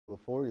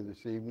before you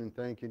this evening,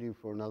 thanking you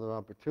for another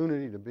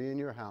opportunity to be in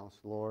your house,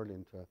 Lord,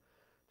 and to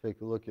take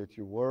a look at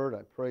your word.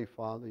 I pray,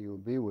 Father, you will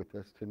be with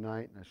us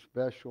tonight in a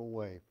special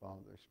way,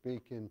 Father,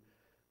 speaking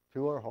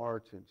to our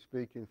hearts and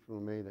speaking through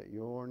me that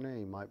your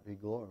name might be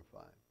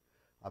glorified.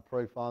 I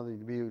pray, Father, you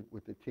be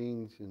with the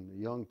teens and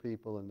the young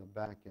people in the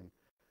back and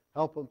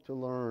help them to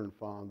learn,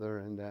 Father,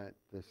 and that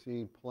the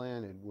seed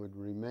planted would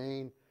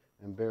remain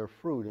and bear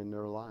fruit in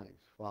their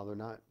lives, Father,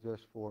 not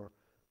just for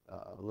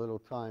a little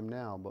time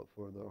now, but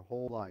for their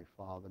whole life,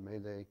 Father. May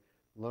they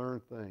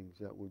learn things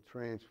that would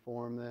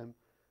transform them,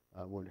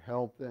 would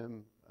help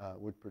them,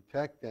 would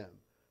protect them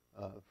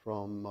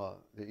from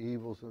the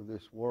evils of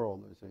this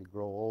world as they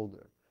grow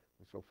older.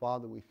 And so,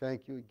 Father, we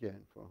thank you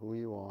again for who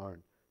you are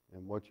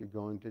and what you're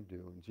going to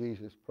do. In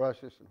Jesus'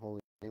 precious and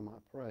holy name I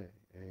pray.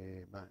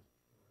 Amen.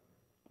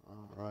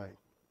 All right.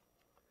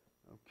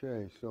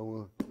 Okay, so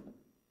we'll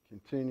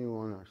continue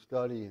on our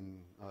study in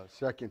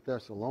 2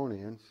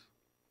 Thessalonians.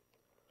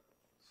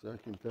 2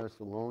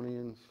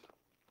 Thessalonians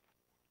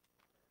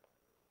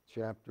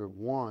chapter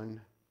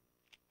 1.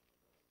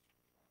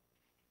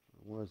 I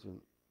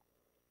wasn't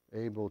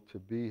able to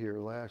be here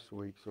last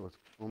week, so it's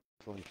almost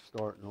like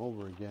starting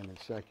over again in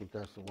 2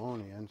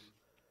 Thessalonians.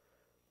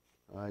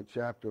 All right,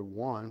 chapter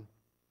 1.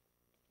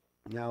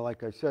 Now,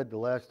 like I said, the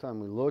last time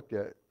we looked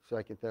at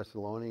 2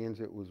 Thessalonians,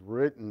 it was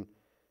written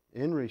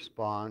in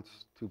response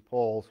to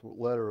Paul's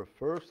letter of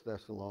 1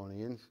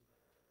 Thessalonians,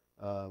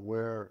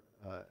 where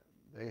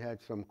they had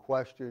some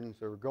questions.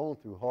 They were going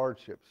through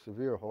hardship,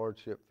 severe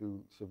hardship,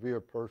 through severe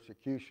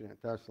persecution at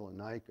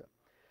Thessalonica.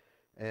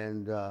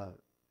 And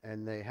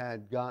they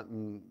had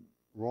gotten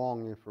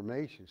wrong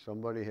information.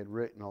 Somebody had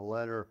written a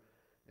letter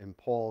in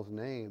Paul's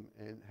name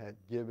and had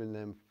given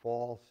them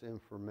false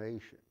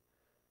information.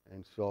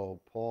 And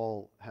so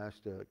Paul has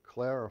to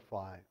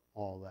clarify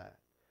all that.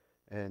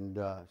 And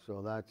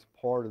so that's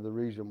part of the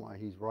reason why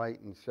he's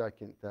writing 2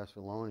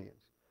 Thessalonians.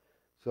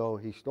 So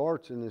he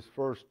starts in this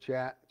first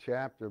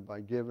chapter by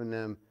giving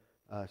them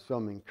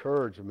some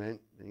encouragement,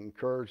 the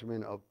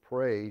encouragement of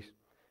praise.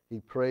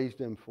 He praised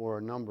them for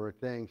a number of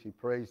things. He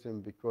praised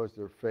them because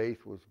their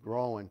faith was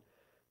growing.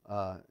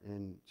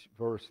 In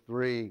verse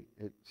 3,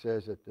 it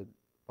says at the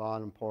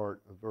bottom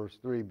part of verse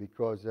 3,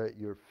 because that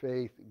your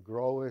faith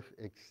groweth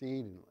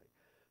exceedingly.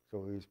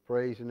 So he was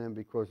praising them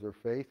because their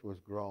faith was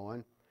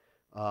growing.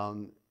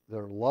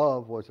 Their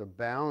love was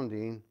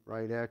abounding,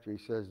 right after he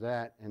says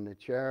that, and the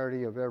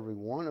charity of every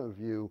one of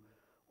you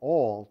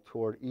all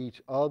toward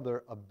each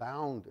other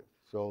aboundeth.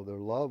 So their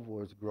love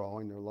was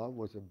growing, their love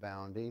was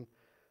abounding.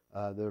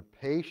 Their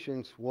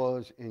patience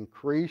was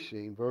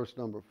increasing, verse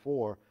number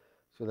 4,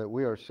 so that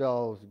we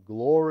ourselves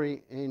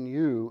glory in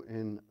you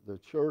in the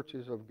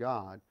churches of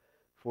God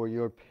for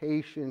your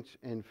patience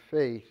and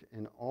faith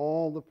in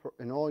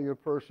all your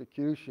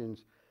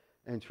persecutions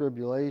and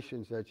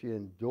tribulations that you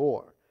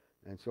endure.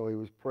 And so he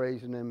was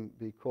praising them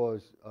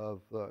because of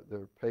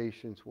their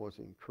patience was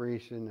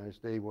increasing as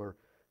they were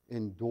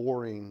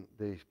enduring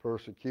these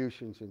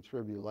persecutions and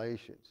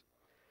tribulations.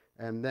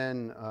 And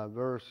then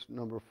verse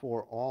number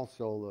 4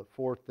 also, the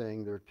fourth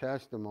thing, their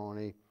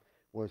testimony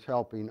was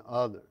helping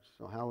others.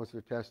 So how was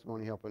their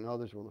testimony helping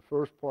others? Well, the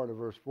first part of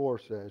verse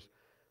 4 says,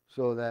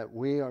 so that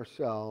we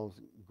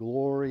ourselves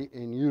glory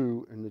in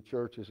you in the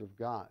churches of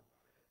God.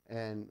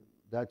 And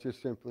that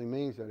just simply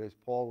means that as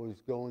Paul was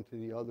going to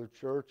the other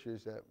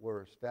churches that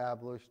were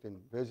established and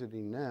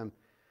visiting them,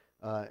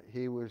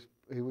 he was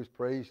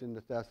praising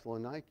the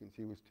Thessalonians.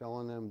 He was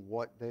telling them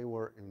what they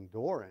were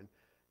enduring,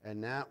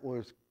 and that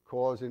was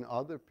causing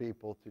other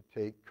people to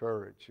take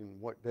courage in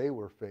what they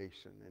were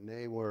facing, and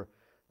they were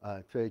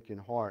taking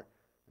heart.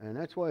 And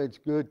that's why it's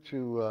good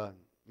to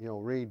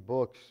read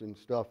books and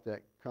stuff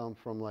that come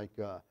from like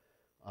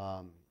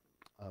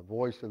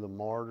Voice of the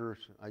Martyrs.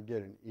 I get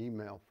an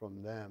email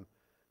from them.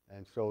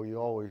 And so you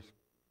always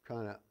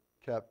kind of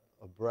kept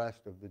abreast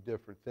of the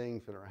different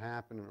things that are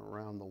happening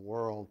around the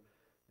world.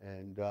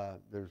 And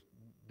there's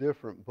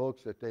different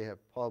books that they have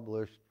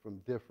published from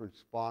different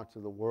spots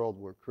of the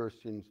world where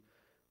Christians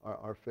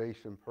are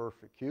facing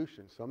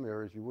persecution. Some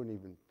areas you wouldn't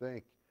even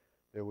think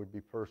there would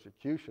be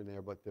persecution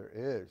there, but there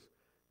is.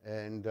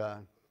 And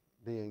the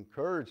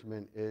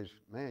encouragement is,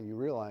 man, you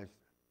realize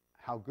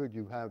how good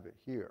you have it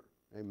here.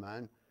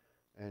 Amen.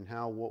 And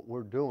how what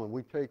we're doing,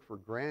 we take for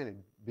granted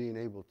being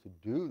able to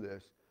do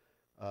this,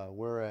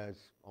 whereas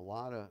a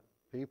lot of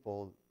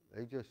people,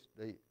 they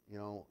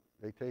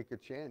take a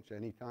chance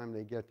anytime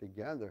they get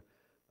together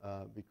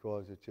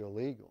because it's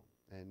illegal.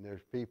 And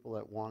there's people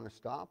that want to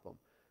stop them.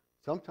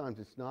 Sometimes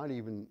it's not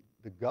even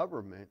the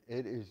government,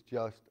 it is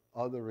just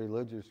other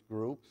religious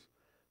groups.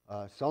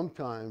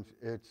 Sometimes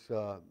it's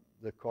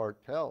the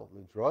cartel,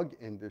 the drug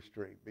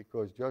industry,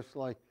 because just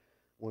like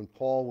when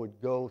Paul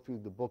would go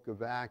through the book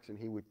of Acts and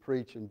he would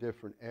preach in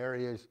different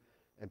areas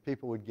and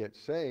people would get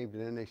saved,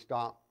 and then they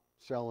stopped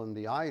selling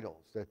the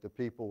idols that the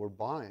people were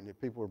buying. The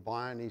people were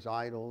buying these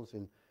idols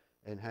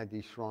and had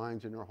these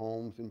shrines in their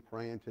homes and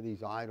praying to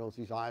these idols.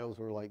 These idols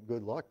were like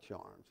good luck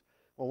charms.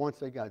 Well, once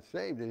they got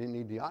saved, they didn't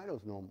need the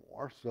idols no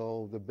more,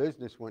 so the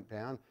business went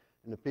down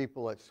And the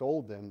people that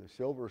sold them, the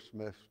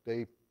silversmiths,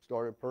 they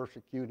started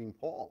persecuting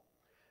Paul.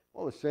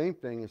 Well, the same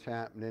thing is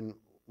happening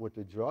with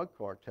the drug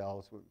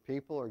cartels. When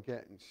people are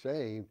getting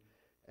saved,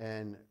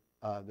 and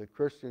the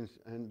Christians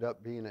end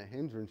up being a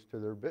hindrance to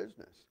their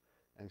business.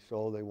 And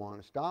so they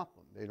want to stop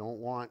them. They don't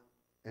want,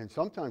 and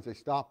sometimes they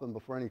stop them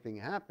before anything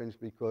happens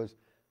because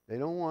they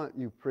don't want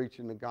you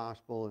preaching the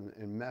gospel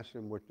and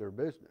messing with their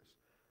business.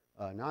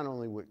 Not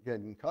only with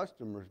getting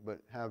customers, but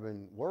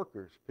having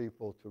workers,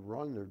 people to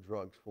run their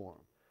drugs for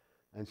them.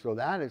 And so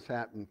that has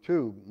happened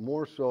too,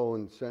 more so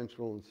in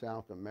Central and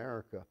South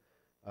America,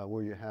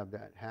 where you have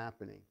that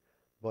happening.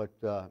 But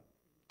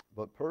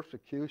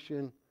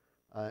persecution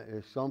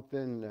is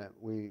something that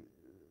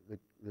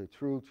the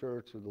true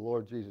church of the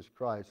Lord Jesus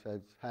Christ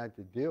has had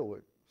to deal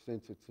with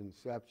since its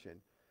inception,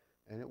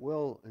 and it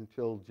will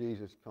until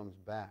Jesus comes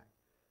back.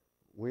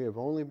 We have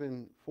only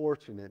been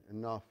fortunate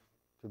enough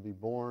to be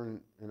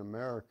born in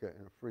America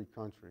in a free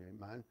country,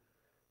 amen?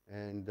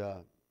 And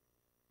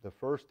the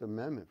First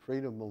Amendment,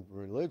 freedom of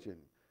religion,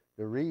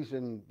 the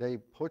reason they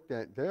put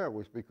that there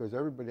was because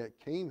everybody that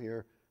came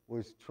here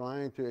was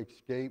trying to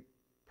escape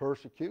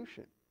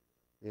persecution.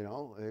 You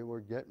know, they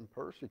were getting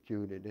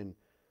persecuted in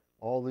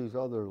all these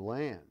other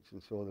lands.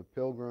 And so the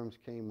pilgrims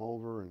came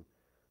over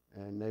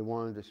and they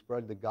wanted to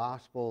spread the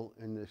gospel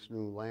in this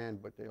new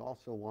land, but they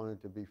also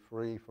wanted to be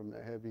free from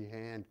the heavy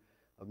hand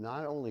of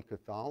not only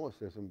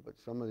Catholicism, but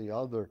some of the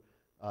other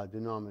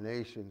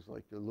denominations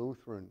like the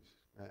Lutherans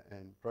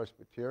and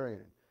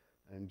Presbyterian.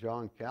 And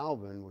John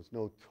Calvin was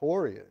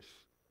notorious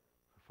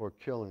for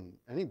killing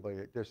anybody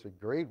that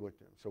disagreed with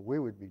him. So we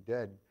would be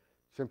dead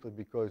simply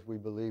because we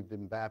believed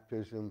in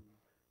baptism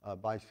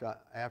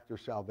after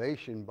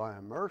salvation by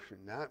immersion.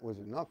 That was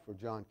enough for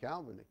John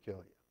Calvin to kill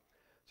you.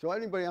 So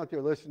anybody out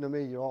there listening to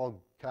me, you're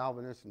all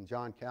Calvinists and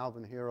John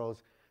Calvin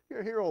heroes.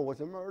 Your hero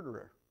was a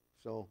murderer.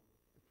 So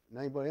if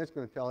anybody else is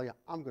going to tell you,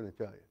 I'm going to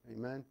tell you.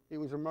 Amen? He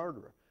was a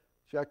murderer.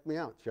 Check me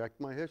out. Check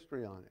my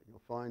history on it.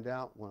 You'll find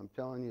out what I'm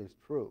telling you is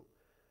true.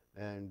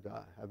 And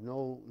have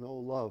no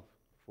love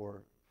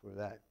for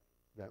that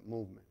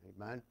movement.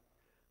 Amen?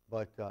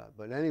 But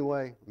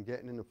anyway, I'm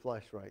getting in the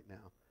flesh right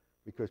now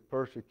because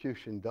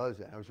persecution does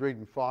that. I was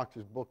reading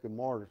Fox's Book of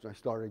Martyrs, and I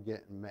started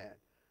getting mad.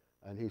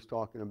 And he's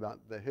talking about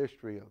the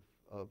history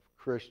of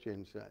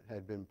Christians that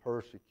had been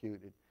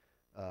persecuted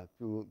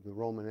through the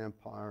Roman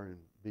Empire and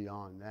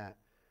beyond that.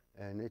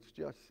 And it's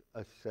just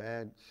a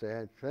sad,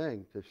 sad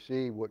thing to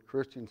see what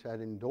Christians had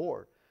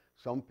endured.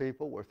 Some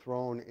people were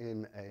thrown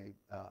in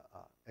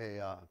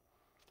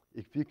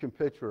if you can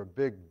picture a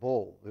big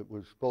bull, it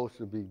was supposed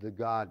to be the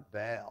god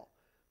Baal.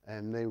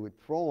 And they would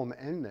throw them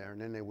in there,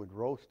 and then they would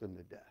roast them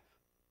to death.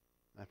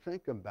 Now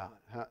think about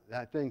how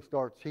that thing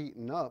starts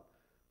heating up.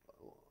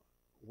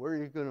 Where are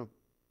you going to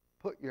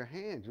put your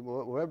hands?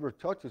 Whatever it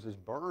touches is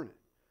burning.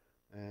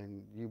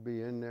 And you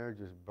be in there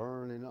just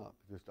burning up.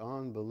 Just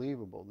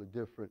unbelievable, the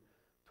different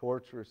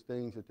torturous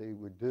things that they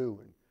would do.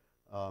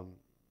 And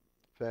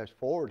fast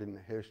forward in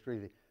the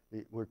history,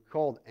 we're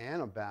called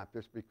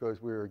Anabaptists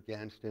because we were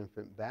against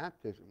infant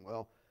baptism.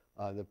 Well,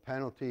 the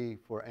penalty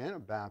for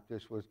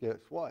Anabaptists was, guess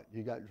what?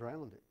 You got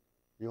drowned.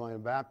 You want to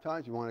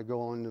baptize? You want to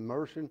go on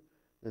immersion?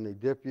 Then they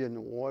dip you in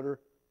the water,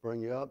 bring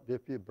you up,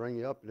 dip you, bring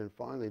you up, and then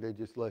finally they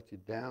just let you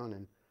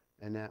down,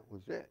 and that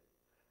was it.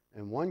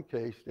 In one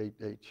case,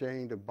 they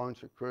chained a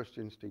bunch of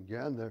Christians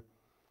together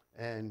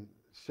and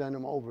sent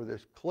them over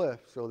this cliff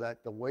so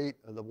that the weight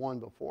of the one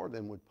before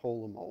them would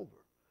pull them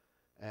over.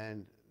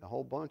 And a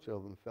whole bunch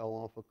of them fell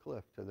off a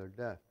cliff to their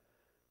death.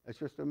 It's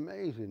just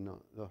amazing,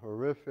 the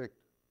horrific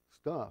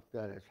stuff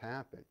that has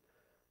happened.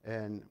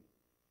 And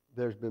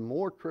there's been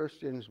more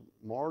Christians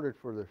martyred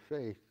for their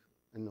faith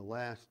in the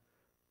last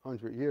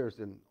 100 years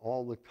than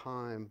all the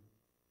time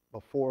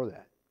before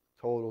that,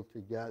 total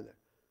together.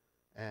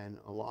 And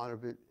a lot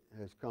of it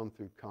has come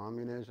through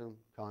communism,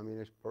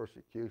 communist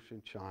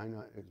persecution.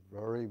 China is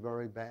very,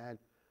 very bad.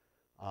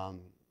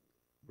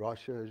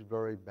 Russia is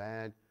very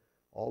bad.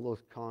 All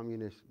those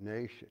communist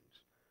nations.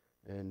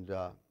 And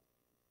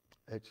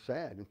it's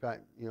sad. In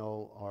fact, you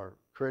know, our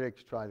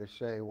critics try to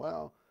say,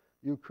 well,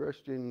 you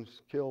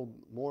Christians killed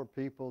more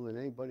people than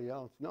anybody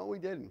else. No, we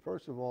didn't.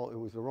 First of all, it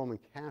was the Roman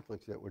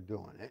Catholics that were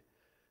doing it.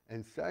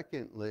 And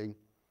secondly,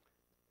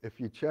 if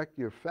you check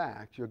your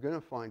facts, you're going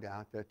to find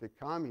out that the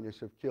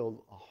communists have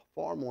killed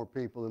far more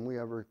people than we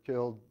ever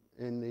killed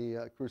in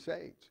the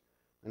Crusades.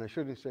 And I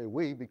shouldn't say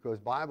we, because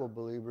Bible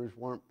believers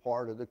weren't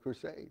part of the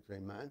Crusades.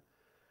 Amen?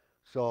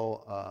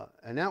 So,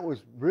 and that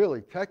was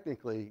really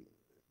technically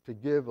to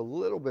give a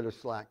little bit of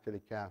slack to the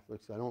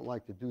Catholics. I don't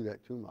like to do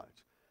that too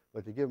much.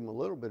 But to give them a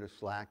little bit of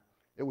slack,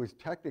 it was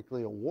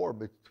technically a war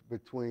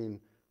between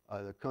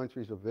the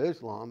countries of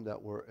Islam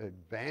that were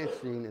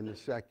advancing in the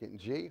second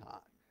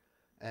jihad.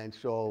 And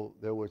so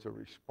there was a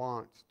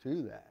response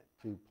to that,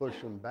 to push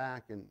them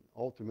back and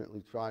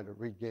ultimately try to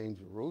regain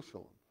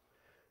Jerusalem.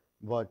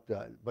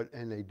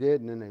 And they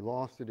did, and then they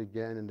lost it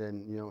again, and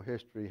then, you know,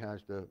 history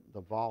has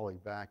the volley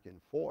back and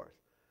forth.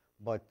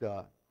 But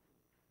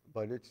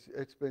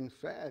it's been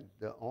sad,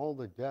 all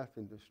the death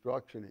and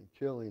destruction and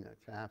killing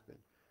that's happened.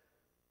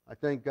 I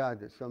thank God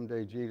that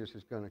someday Jesus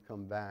is going to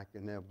come back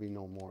and there'll be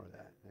no more of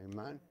that.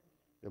 Amen?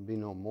 There'll be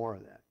no more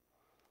of that.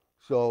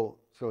 So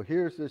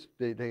here's this,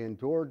 they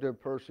endured their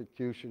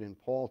persecution, and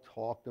Paul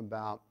talked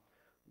about,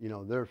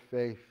 their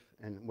faith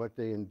and what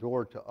they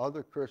endured to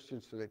other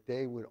Christians so that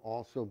they would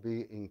also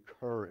be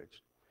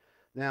encouraged.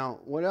 Now,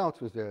 what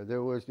else was there?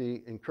 There was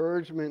the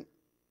encouragement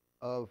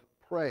of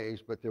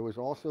praise, but there was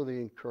also the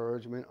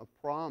encouragement of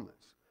promise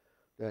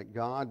that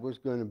God was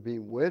going to be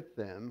with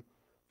them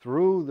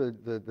through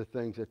the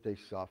things that they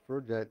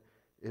suffered, that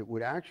it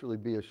would actually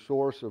be a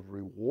source of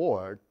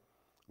reward.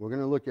 We're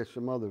going to look at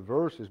some other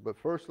verses, but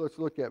first let's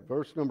look at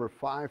verse number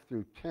 5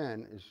 through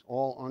 10 is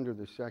all under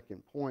the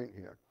second point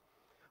here,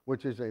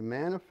 which is a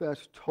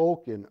manifest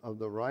token of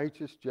the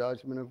righteous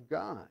judgment of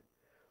God,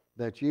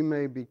 that ye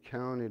may be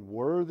counted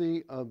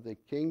worthy of the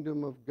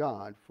kingdom of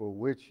God, for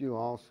which you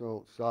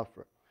also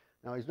suffer.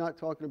 Now, he's not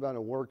talking about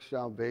a work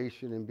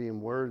salvation and being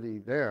worthy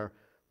there,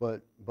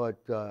 but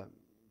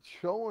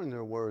showing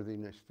their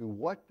worthiness through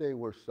what they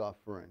were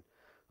suffering.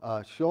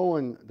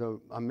 Showing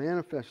a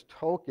manifest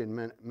token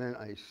meant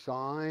a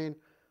sign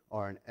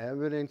or an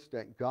evidence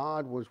that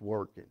God was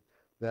working,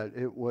 that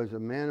it was a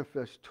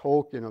manifest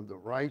token of the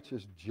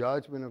righteous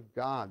judgment of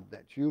God,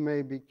 that you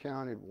may be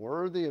counted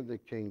worthy of the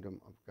kingdom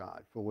of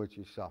God for which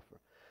you suffer.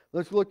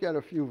 Let's look at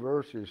a few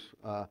verses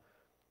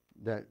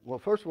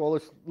first of all,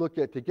 let's look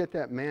at, to get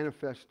that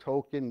manifest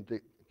token, to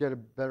get a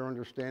better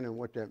understanding of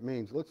what that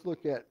means, let's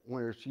look at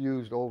when it's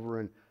used over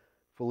in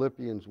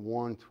Philippians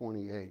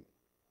 1:28.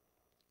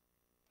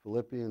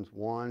 Philippians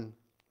 1,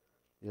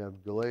 you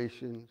have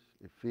Galatians,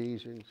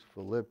 Ephesians,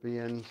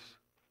 Philippians,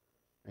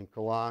 and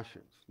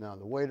Colossians. Now,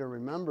 the way to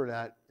remember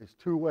that is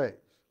two ways.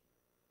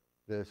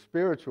 The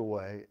spiritual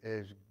way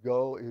is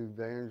go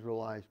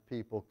evangelize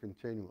people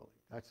continually.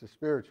 That's the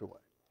spiritual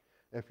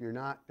way. If you're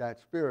not that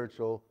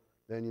spiritual,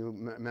 then you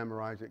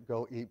memorize it,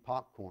 go eat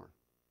popcorn.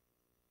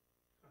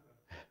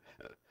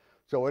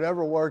 So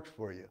whatever works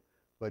for you.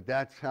 But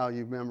that's how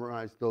you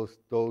memorize those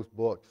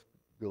books,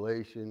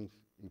 Galatians,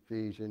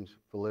 Ephesians,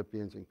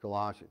 Philippians, and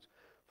Colossians.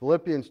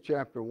 Philippians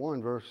chapter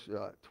 1, verse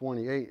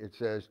 28, it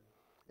says,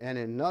 and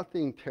in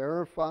nothing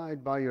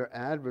terrified by your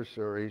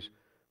adversaries,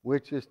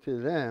 which is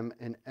to them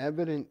an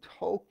evident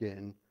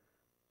token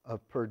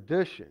of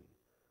perdition,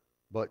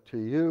 but to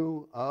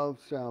you of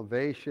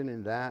salvation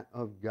and that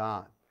of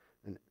God.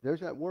 And there's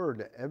that word,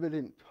 the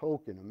evident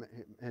token.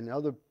 And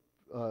other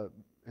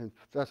in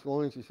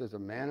Thessalonians, he says a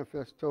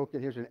manifest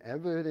token. Here's an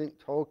evident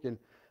token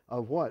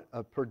of what?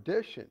 Of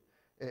perdition.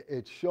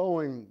 It's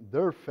showing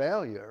their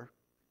failure,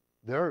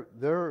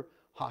 their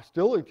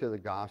hostility to the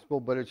gospel,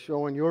 but it's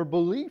showing your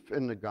belief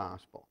in the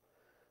gospel,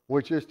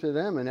 which is to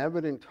them an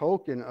evident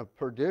token of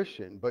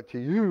perdition, but to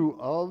you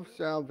of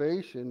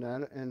salvation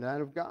and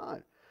that of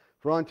God.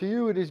 For unto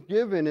you it is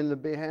given in the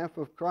behalf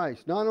of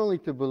Christ, not only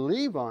to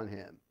believe on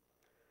him,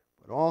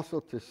 but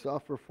also to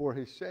suffer for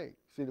his sake.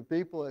 See, the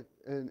people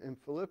in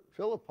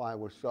Philippi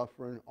were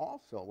suffering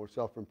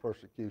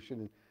persecution.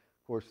 And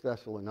of course,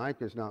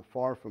 Thessalonica is not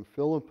far from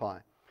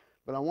Philippi.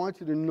 But I want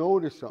you to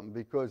notice something,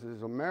 because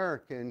as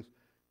Americans,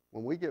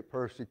 when we get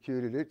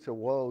persecuted, it's a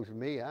woe's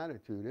me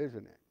attitude,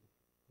 isn't it?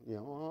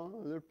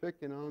 They're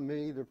picking on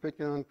me, they're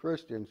picking on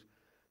Christians.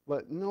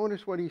 But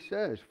notice what he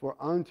says, for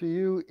unto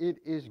you it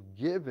is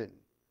given.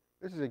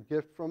 This is a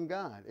gift from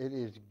God. It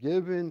is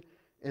given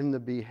in the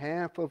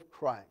behalf of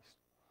Christ,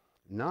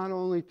 not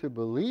only to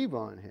believe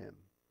on him,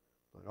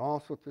 but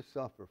also to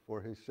suffer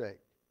for his sake.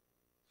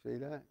 See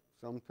that?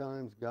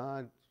 Sometimes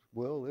God's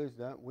will is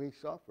that we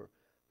suffer.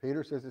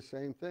 Peter says the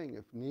same thing,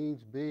 if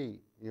needs be,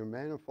 your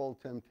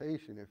manifold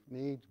temptation, if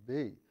needs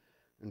be.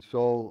 And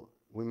so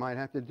we might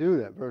have to do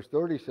that. Verse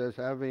 30 says,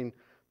 having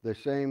the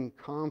same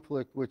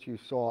conflict which you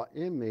saw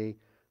in me,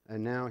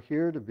 and now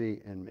here to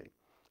be in me.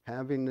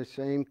 Having the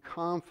same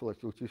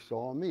conflict which you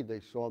saw in me.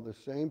 They saw the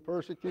same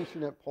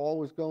persecution that Paul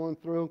was going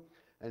through,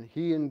 and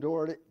he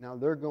endured it. Now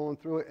they're going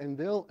through it, and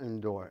they'll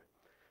endure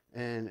it.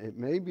 And it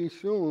may be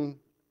soon.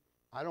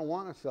 I don't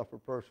want to suffer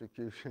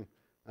persecution.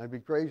 I'd be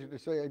crazy to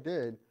say I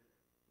did,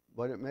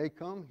 but it may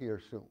come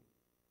here soon.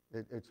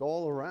 It's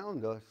all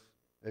around us.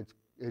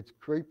 It's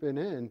creeping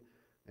in,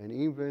 and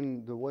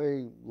even the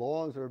way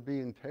laws are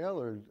being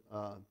tailored,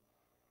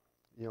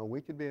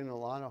 we could be in a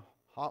lot of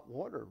hot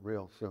water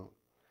real soon.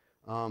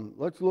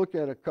 Let's look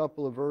at a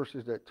couple of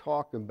verses that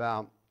talk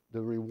about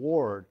the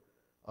reward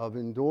of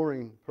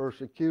enduring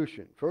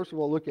persecution. First of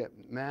all, look at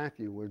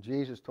Matthew, where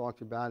Jesus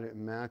talks about it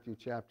in Matthew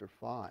chapter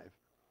 5.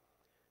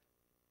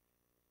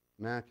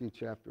 Matthew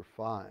chapter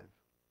 5.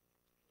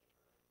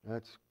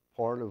 That's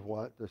part of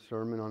what? The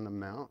Sermon on the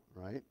Mount,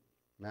 right?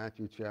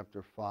 Matthew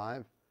chapter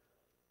 5.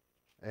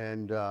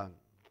 And let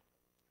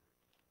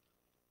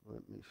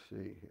me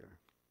see here.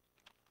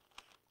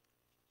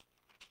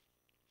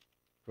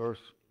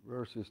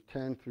 Verses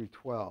 10 through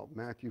 12.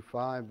 Matthew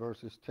 5,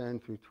 verses 10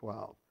 through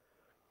 12.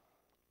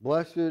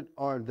 Blessed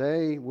are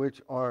they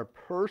which are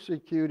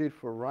persecuted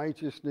for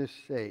righteousness'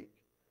 sake,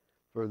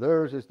 for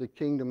theirs is the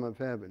kingdom of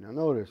heaven. Now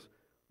notice,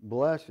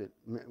 blessed,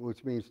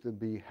 which means to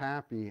be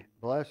happy.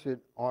 Blessed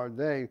are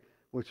they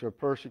which are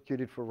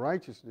persecuted for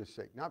righteousness'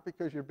 sake. Not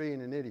because you're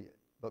being an idiot,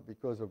 but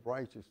because of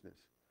righteousness.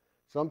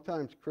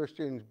 Sometimes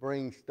Christians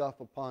bring stuff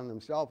upon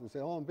themselves and say,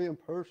 oh, I'm being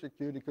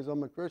persecuted because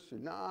I'm a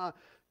Christian. Nah,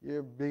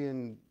 you're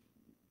being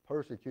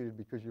persecuted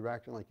because you're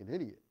acting like an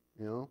idiot,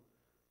 you know.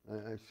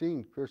 I've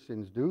seen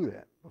Christians do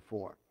that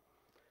before.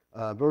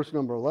 Verse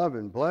number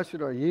 11,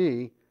 blessed are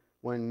ye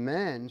when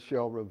men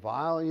shall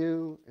revile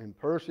you and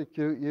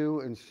persecute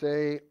you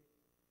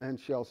and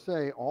shall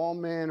say all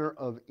manner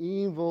of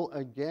evil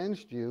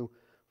against you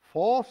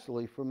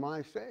falsely for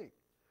my sake.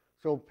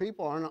 So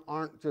people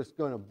aren't just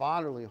going to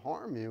bodily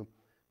harm you,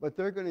 but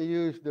they're going to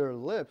use their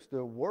lips,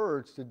 their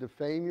words, to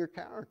defame your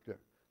character.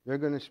 They're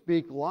going to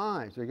speak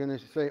lies. They're going to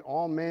say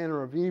all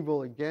manner of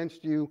evil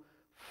against you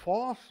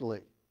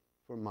falsely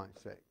for my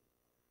sake.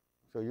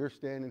 So you're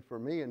standing for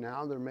me, and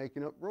now they're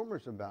making up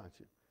rumors about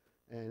you.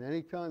 And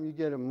anytime you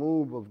get a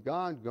move of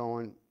God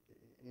going,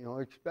 you know,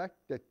 expect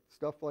that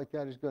stuff like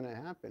that is going to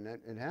happen.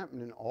 It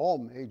happened in all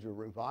major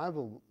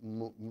revival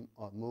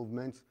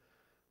movements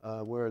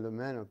where the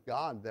men of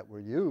God that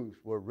were used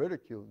were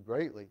ridiculed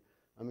greatly.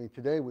 I mean,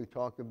 today we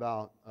talk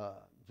about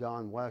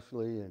John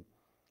Wesley and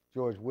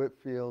George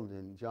Whitefield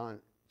and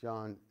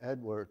John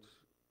Edwards.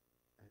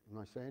 Am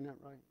I saying that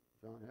right?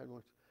 John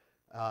Edwards.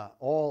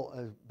 All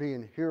as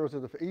being heroes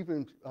of the faith.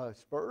 Even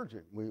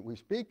Spurgeon. We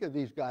speak of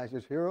these guys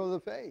as heroes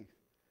of the faith.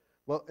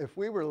 Well, if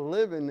we were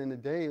living in the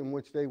day in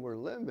which they were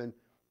living,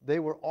 they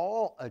were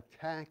all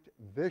attacked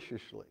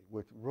viciously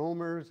with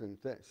rumors and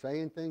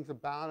saying things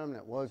about them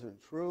that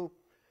wasn't true.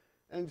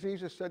 And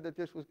Jesus said that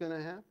this was going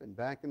to happen.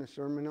 Back in the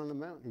Sermon on the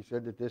Mount, he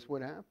said that this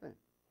would happen.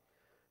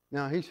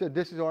 Now, he said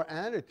this is our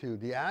attitude.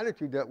 The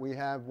attitude that we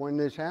have when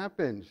this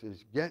happens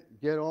is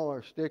get all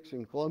our sticks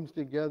and clubs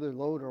together,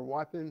 load our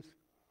weapons.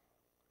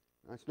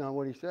 That's not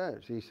what he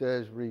says. He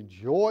says,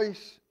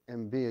 rejoice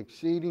and be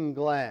exceeding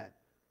glad.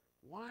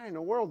 Why in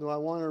the world do I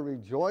want to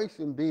rejoice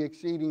and be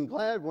exceeding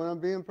glad when I'm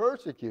being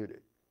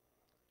persecuted?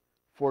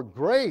 For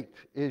great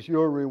is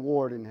your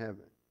reward in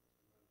heaven.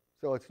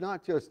 So it's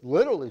not just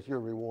little is your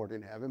reward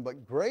in heaven,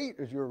 but great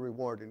is your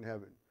reward in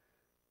heaven.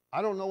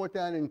 I don't know what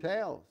that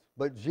entails,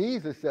 but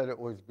Jesus said it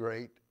was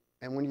great.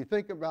 And when you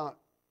think about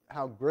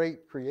how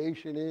great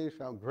creation is,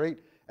 how great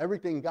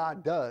everything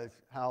God does,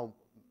 how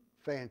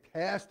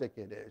fantastic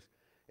it is,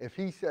 if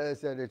he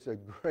says that it's a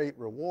great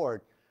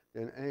reward,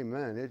 then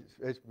amen,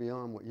 it's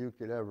beyond what you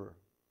could ever,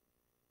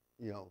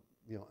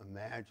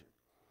 imagine.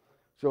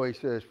 So he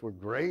says, for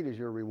great is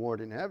your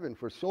reward in heaven,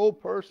 for so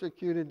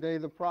persecuted they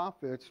the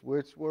prophets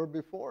which were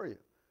before you.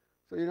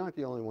 So you're not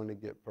the only one to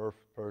get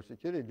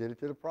persecuted. He did it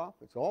to the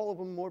prophets. All of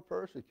them were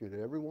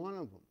persecuted, every one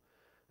of them.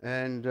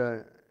 And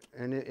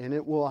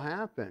it will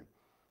happen.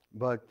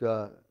 But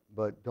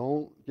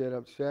don't get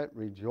upset,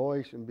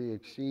 rejoice, and be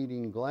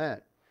exceeding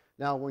glad.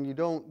 Now, when you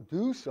don't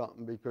do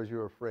something because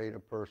you're afraid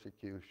of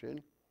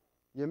persecution,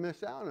 you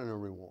miss out on a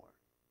reward,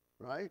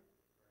 right?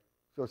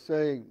 So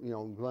say,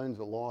 Glenn's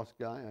a lost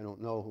guy. I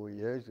don't know who he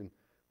is, and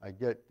I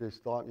get this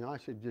thought, I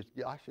should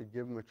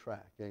give him a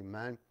tract,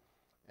 amen?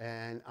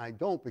 And I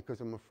don't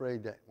because I'm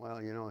afraid that,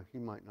 he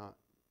might not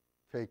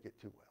take it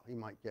too well. He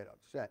might get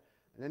upset.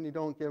 And then you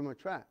don't give him a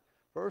tract.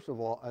 First of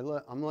all,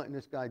 I'm letting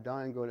this guy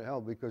die and go to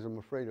hell because I'm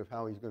afraid of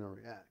how he's going to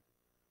react.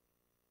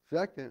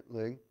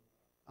 Secondly,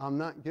 I'm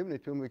not giving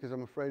it to him because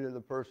I'm afraid of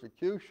the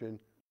persecution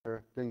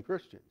than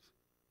Christians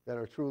that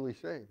are truly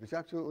saved.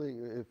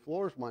 It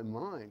floors my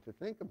mind to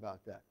think about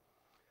that.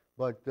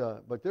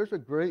 But there's a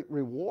great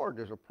reward.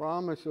 There's a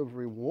promise of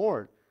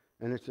reward,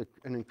 and it's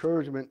an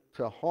encouragement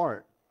to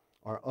heart,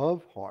 or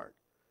of heart.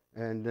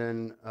 And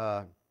then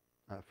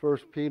 1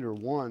 Peter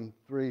 1,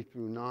 3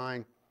 through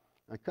 9,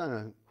 I kind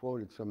of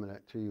quoted some of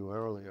that to you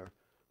earlier.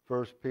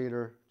 1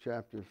 Peter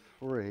chapter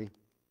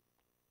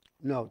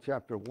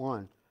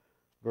 1,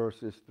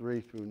 verses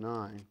 3 through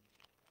 9.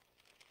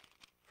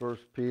 1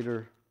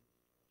 Peter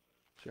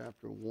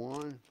chapter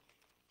 1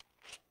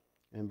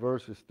 and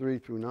verses 3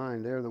 through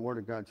 9. There the Word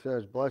of God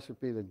says, blessed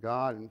be the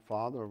God and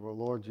Father of our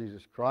Lord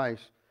Jesus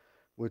Christ,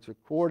 which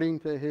according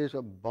to his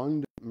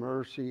abundant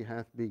mercy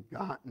hath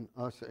begotten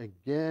us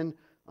again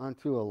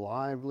unto a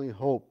lively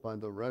hope by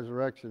the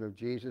resurrection of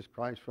Jesus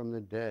Christ from the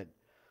dead,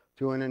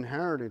 to an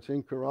inheritance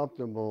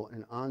incorruptible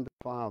and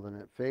undefiled, and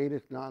that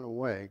fadeth not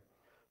away,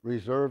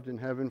 reserved in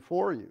heaven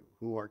for you,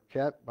 who are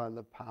kept by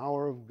the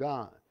power of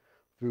God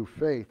through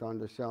faith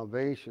unto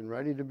salvation,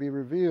 ready to be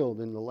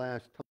revealed in the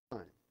last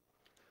time,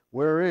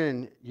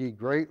 wherein ye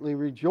greatly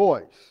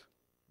rejoice,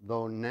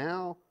 though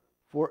now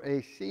for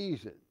a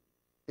season,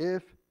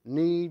 if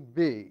need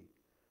be,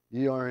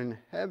 ye are in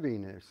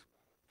heaviness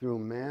through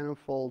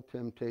manifold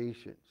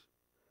temptations,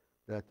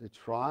 that the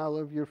trial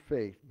of your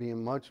faith,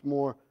 being much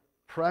more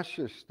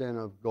precious than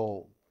of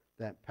gold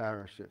that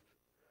perisheth,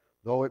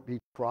 though it be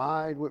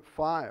tried with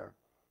fire,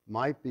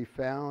 might be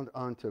found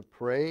unto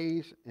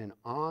praise and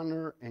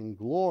honor and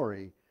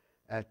glory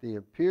at the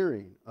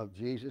appearing of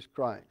Jesus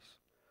Christ,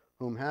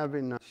 whom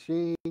having not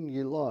seen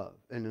ye love,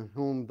 and in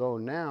whom though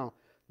now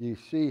ye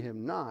see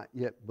him not,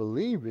 yet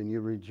believing ye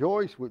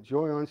rejoice with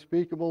joy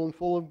unspeakable and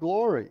full of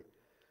glory,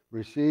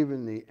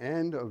 receiving the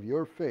end of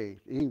your faith,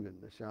 even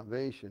the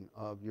salvation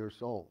of your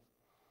souls.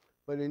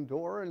 But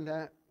enduring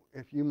that,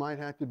 if you might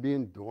have to be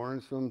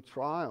enduring some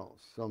trials,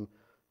 some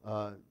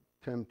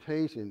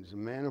temptations,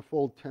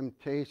 manifold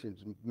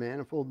temptations.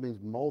 Manifold means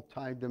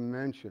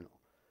multidimensional.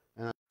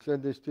 And I've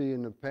said this to you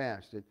in the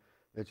past.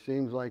 It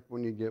seems like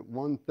when you get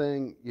one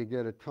thing, you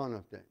get a ton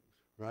of things,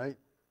 right?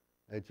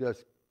 It's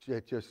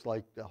just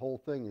like the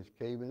whole thing is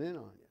caving in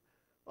on you.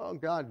 Well,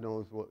 God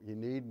knows what you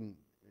need, and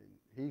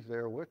He's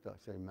there with us,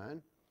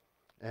 amen?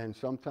 And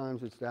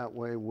sometimes it's that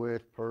way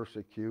with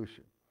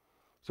persecution.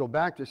 So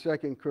back to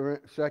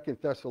 2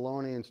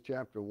 Thessalonians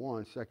chapter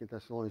 1, 2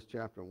 Thessalonians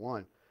chapter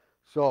 1.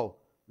 So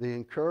the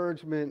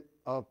encouragement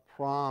of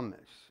promise,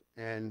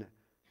 and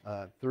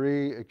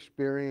 3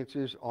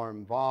 experiences are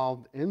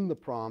involved in the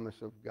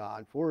promise of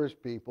God for His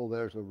people.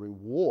 There's a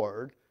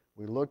reward.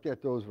 We looked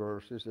at those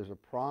verses. There's a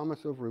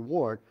promise of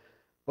reward,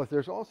 but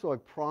there's also a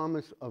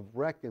promise of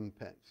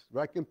recompense.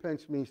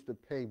 Recompense means to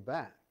pay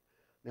back.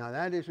 Now,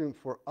 that isn't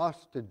for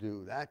us to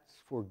do.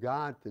 That's for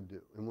God to do.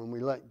 And when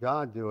we let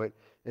God do it,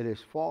 it is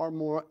far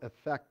more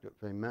effective.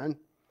 Amen?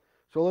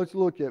 So let's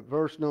look at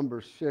verse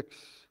number 6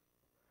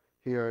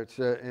 here. It's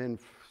in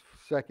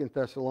 2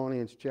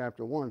 Thessalonians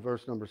chapter 1,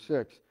 verse number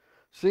 6.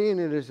 Seeing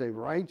it is a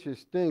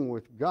righteous thing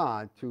with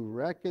God to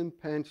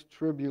recompense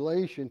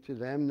tribulation to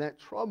them that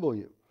trouble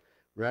you.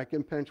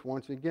 Recompense,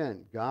 once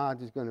again,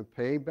 God is going to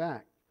pay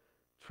back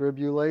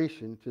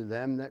tribulation to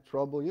them that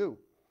trouble you.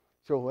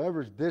 So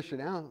whoever's dishing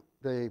out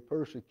the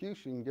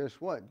persecution, guess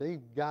what? They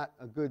got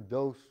a good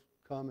dose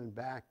coming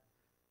back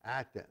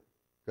at them.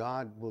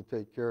 God will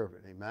take care of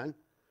it. Amen?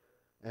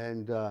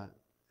 And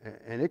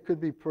it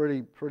could be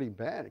pretty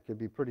bad. It could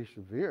be pretty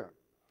severe.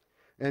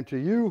 And to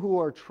you who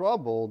are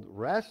troubled,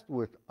 rest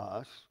with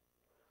us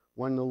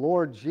when the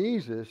Lord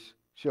Jesus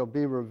shall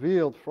be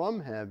revealed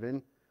from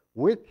heaven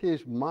with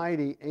His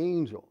mighty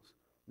angels.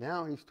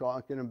 Now He's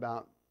talking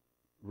about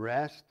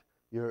rest.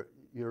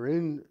 You're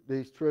in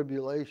these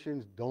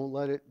tribulations. Don't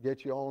let it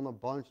get you all in a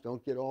bunch.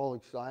 Don't get all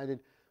excited.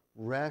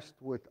 Rest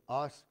with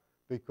us,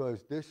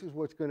 because this is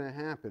what's going to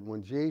happen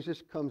when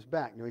Jesus comes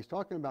back. Now, He's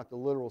talking about the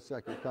literal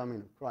second coming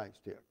of Christ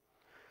here.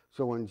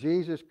 So when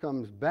Jesus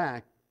comes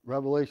back,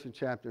 Revelation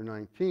chapter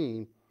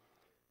 19,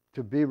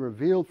 to be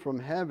revealed from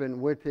heaven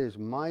with His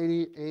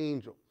mighty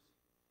angels.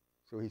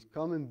 So He's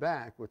coming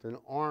back with an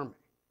army,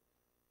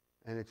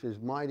 and it's His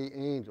mighty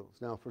angels.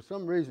 Now, for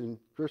some reason,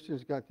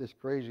 Christians got this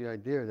crazy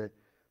idea that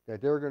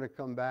they're going to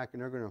come back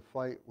and they're going to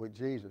fight with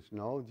Jesus.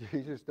 No,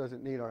 Jesus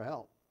doesn't need our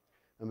help.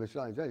 And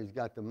besides that, He's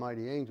got the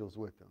mighty angels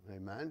with Him.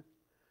 Amen?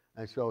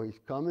 And so He's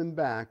coming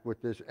back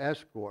with this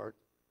escort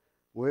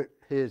with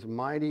His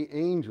mighty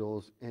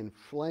angels in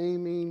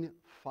flaming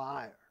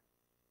fire.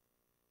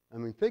 I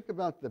mean, think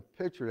about the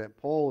picture that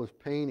Paul is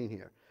painting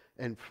here.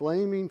 And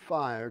flaming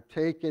fire,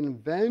 taking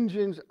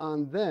vengeance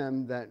on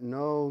them that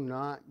know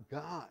not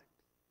God.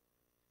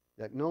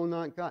 That know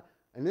not God.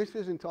 And this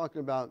isn't talking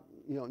about,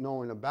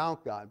 knowing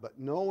about God, but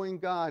knowing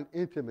God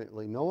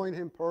intimately, knowing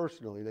Him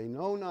personally. They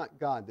know not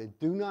God. They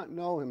do not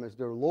know Him as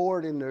their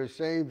Lord and their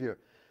Savior.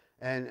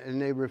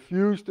 And they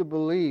refuse to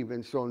believe.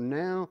 And so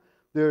now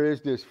there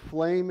is this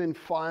flaming,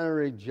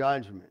 fiery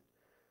judgment.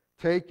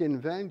 Taking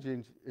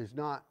vengeance is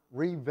not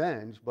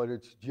revenge, but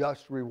it's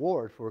just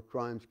reward for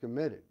crimes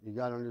committed. You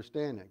got to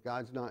understand that.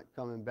 God's not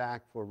coming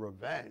back for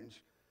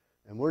revenge,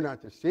 and we're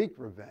not to seek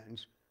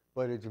revenge,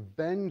 but it's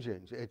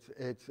vengeance.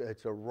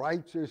 It's a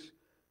righteous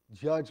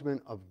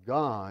judgment of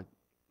God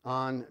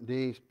on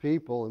these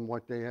people and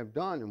what they have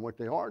done and what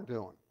they are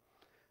doing.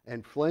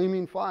 And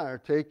flaming fire,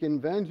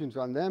 taking vengeance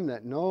on them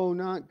that know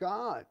not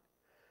God,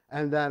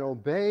 and that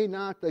obey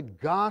not the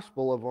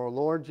gospel of our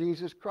Lord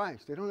Jesus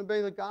Christ. They don't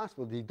obey the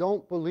gospel. They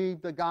don't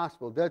believe the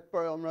gospel, death,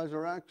 burial, and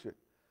resurrection.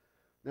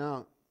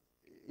 Now,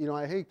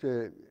 I hate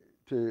to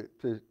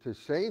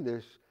say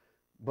this,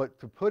 but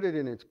to put it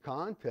in its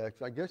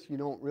context, I guess you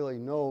don't really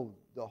know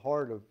the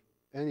heart of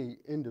any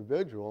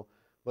individual,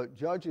 but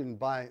judging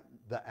by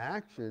the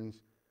actions,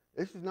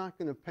 this is not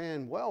going to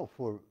pan well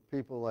for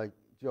people like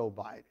Joe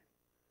Biden,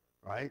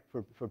 right?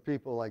 For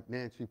people like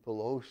Nancy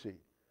Pelosi.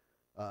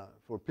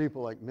 For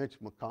people like Mitch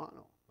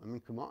McConnell. I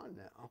mean, come on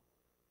now.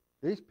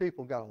 These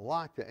people got a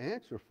lot to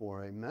answer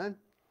for, amen?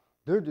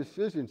 Their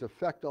decisions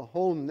affect the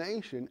whole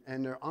nation,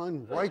 and their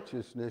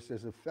unrighteousness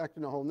is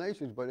affecting the whole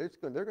nation, but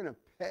they're going to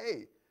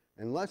pay.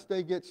 Unless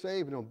they get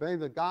saved and obey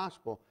the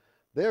gospel,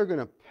 they're going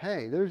to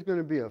pay. There's going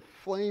to be a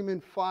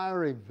flaming,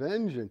 fiery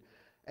vengeance.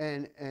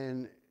 And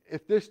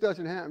if this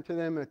doesn't happen to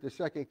them at the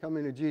second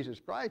coming of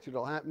Jesus Christ,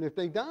 it'll happen if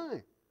they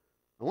die.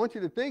 I want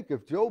you to think,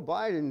 if Joe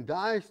Biden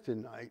dies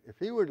tonight, if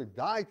he were to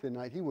die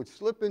tonight, he would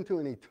slip into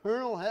an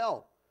eternal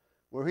hell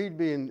where he'd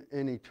be in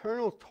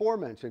eternal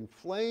torments and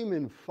flame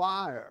and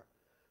fire,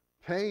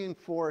 paying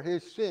for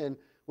his sin,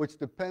 which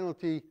the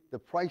penalty, the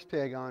price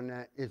tag on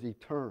that is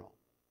eternal.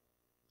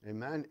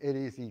 Amen? It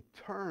is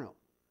eternal.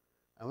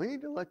 And we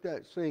need to let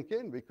that sink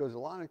in, because a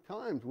lot of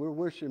times we're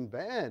wishing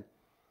bad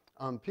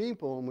on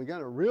people, and we got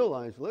to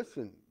realize,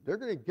 listen, they're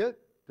going to get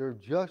their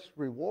just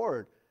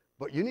reward.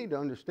 But you need to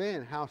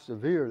understand how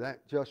severe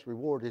that just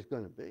reward is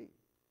going to be.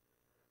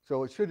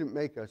 So it shouldn't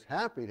make us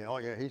happy that, oh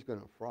yeah, he's going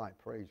to fry,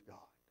 praise God.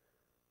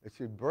 It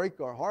should break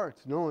our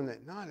hearts knowing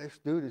that, no, this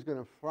dude is going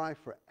to fry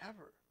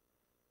forever.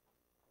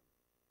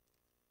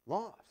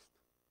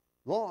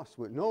 Lost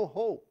with no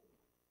hope.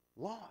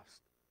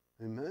 Lost.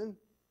 Amen?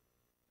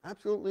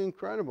 Absolutely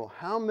incredible.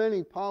 How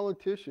many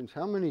politicians,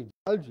 how many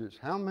judges,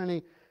 how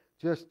many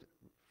just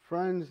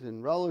friends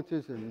and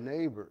relatives and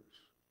neighbors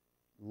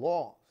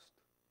lost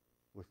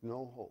with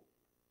no hope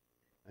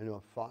and a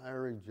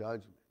fiery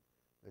judgment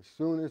as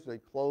soon as they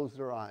closed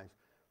their eyes.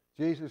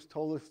 Jesus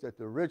told us that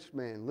the rich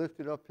man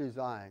lifted up his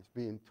eyes,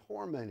 being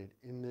tormented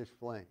in this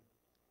flame.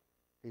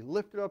 He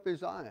lifted up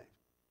his eyes.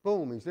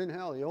 Boom, he's in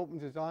hell. He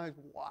opens his eyes.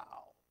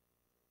 Wow.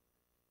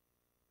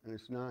 And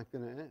it's not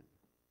going to end.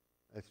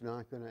 It's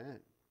not going to end.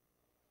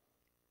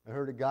 I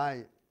heard a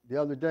guy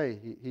the other day,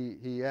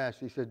 he asked,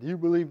 he said, do you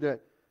believe that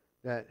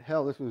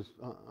hell, this was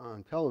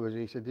on television,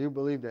 he said, do you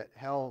believe that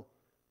hell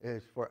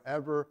is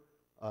forever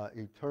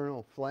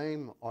eternal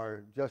flame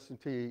or just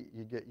until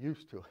you get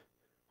used to it?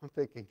 I'm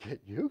thinking,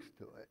 get used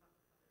to it.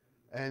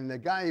 And the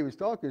guy he was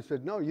talking to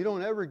said, no, you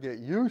don't ever get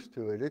used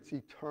to it. It's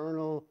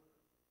eternal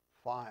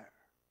fire.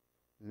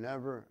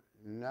 Never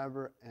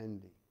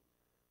ending.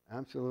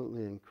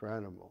 Absolutely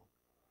incredible.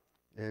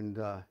 And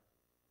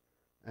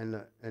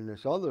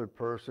this other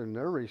person,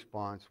 their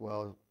response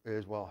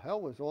is,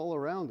 hell is all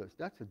around us.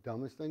 That's the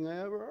dumbest thing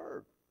I ever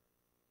heard.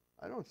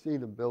 I don't see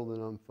the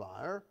building on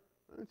fire.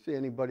 I don't see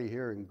anybody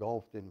here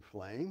engulfed in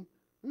flame.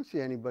 I don't see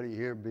anybody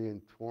here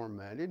being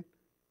tormented.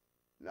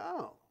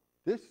 No,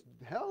 this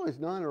hell is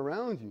not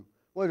around you.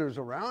 What is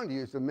around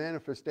you is the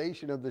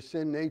manifestation of the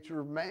sin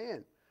nature of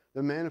man,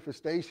 the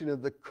manifestation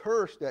of the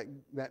curse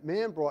that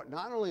man brought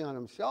not only on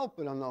himself,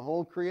 but on the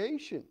whole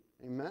creation.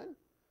 Amen?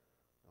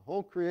 The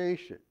whole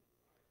creation.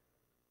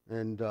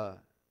 And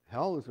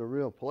hell is a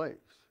real place.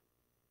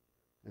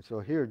 And so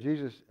here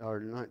Jesus, or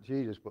not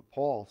Jesus, but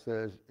Paul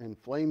says, in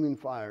flaming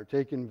fire,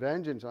 taking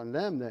vengeance on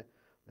them that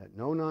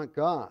know not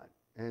God,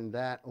 and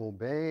that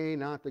obey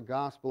not the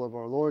gospel of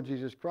our Lord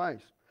Jesus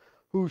Christ,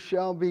 who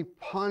shall be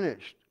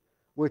punished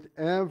with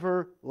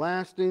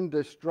everlasting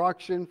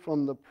destruction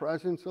from the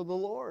presence of the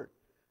Lord.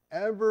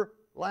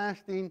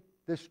 Everlasting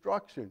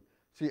destruction.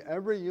 See,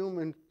 every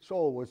human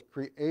soul was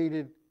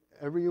created,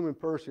 every human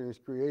person is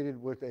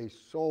created with a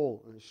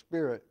soul and a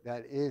spirit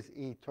that is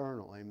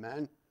eternal.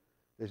 Amen?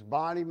 This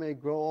body may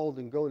grow old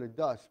and go to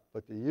dust,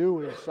 but the you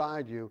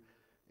inside you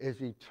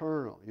is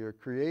eternal. You're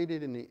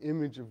created in the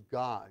image of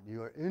God.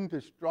 You are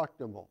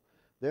indestructible.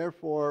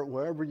 Therefore,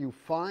 wherever you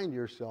find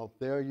yourself,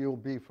 there you'll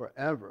be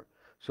forever.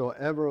 So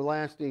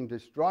everlasting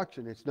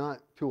destruction, it's not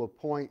to a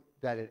point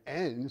that it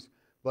ends,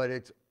 but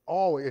it's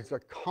a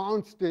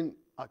constant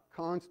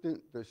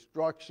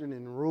destruction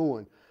and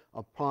ruin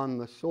upon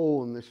the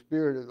soul and the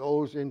spirit of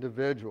those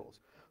individuals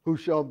who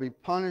shall be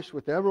punished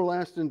with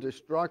everlasting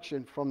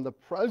destruction from the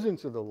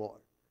presence of the Lord.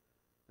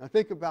 Now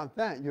think about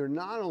that. You're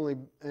not only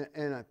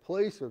in a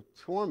place of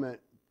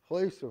torment,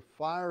 place of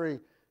fiery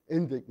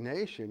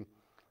indignation,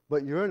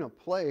 but you're in a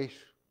place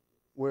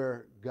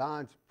where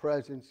God's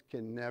presence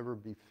can never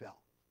be felt.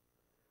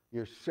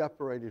 You're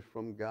separated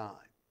from God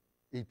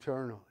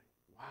eternally.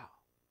 Wow.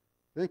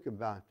 Think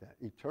about that,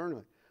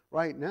 eternally.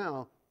 Right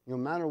now, no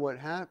matter what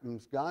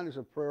happens, God is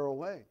a prayer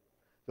away.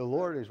 The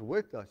Lord is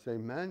with us,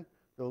 amen?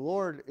 The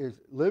Lord is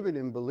living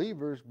in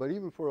believers, but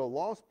even for a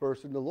lost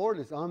person, the Lord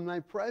is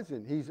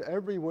omnipresent. He's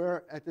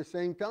everywhere at the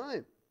same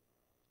time.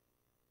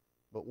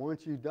 But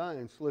once you die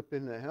and slip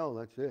into hell,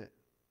 that's it.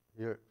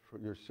 You're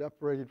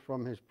separated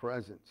from his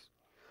presence.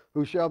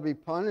 Who shall be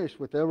punished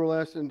with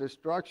everlasting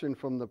destruction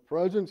from the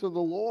presence of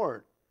the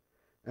Lord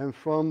and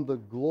from the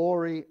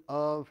glory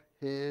of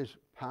his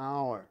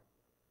power.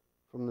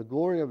 From the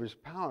glory of his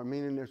power,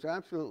 meaning there's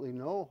absolutely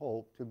no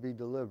hope to be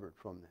delivered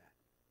from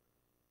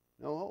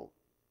that. No hope.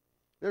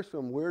 There's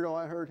some weirdo,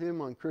 I heard him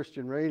on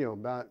Christian radio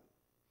about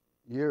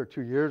a year or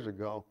 2 years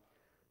ago,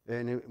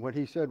 and what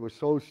he said was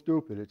so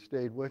stupid it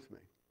stayed with me.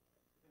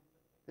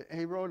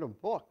 He wrote a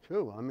book,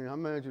 too. I mean, I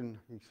imagine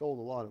he sold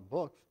a lot of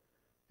books.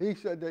 He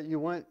said that you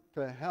went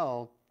to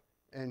hell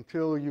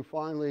until you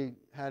finally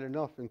had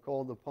enough and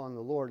called upon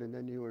the Lord, and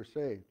then you were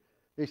saved.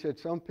 He said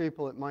some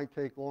people it might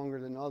take longer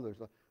than others.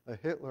 A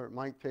Hitler, it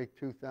might take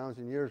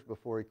 2,000 years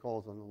before he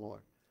calls on the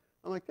Lord.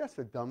 I'm like, that's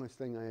the dumbest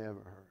thing I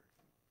ever heard.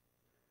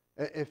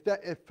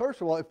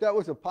 First of all, if that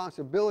was a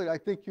possibility, I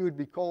think you would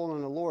be calling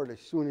on the Lord as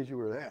soon as you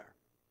were there.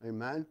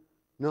 Amen?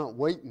 Not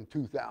waiting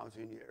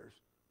 2,000 years.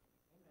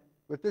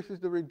 But this is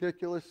the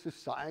ridiculous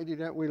society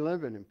that we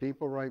live in, and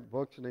people write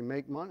books and they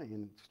make money,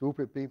 and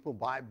stupid people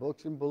buy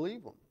books and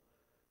believe them.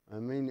 I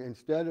mean,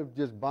 instead of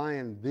just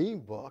buying the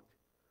book,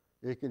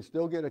 you can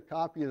still get a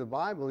copy of the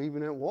Bible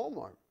even at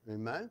Walmart.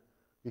 Amen?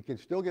 You can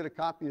still get a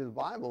copy of the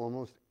Bible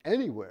almost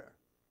anywhere.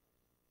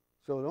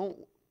 So don't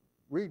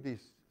read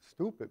these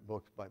stupid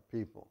books by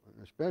people,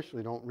 and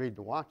especially don't read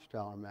the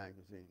Watchtower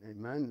magazine.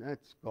 Amen?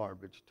 That's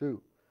garbage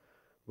too.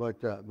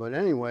 But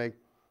anyway,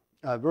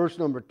 verse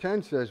number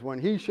 10 says, when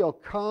he shall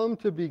come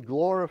to be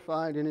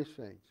glorified in his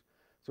saints.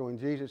 So when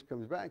Jesus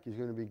comes back, he's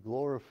going to be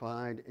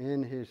glorified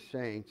in his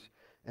saints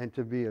and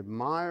to be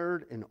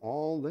admired in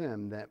all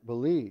them that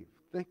believe.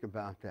 Think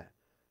about that.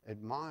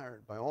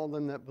 Admired by all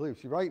them that believe.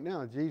 See, right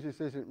now, Jesus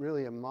isn't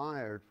really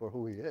admired for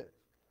who he is.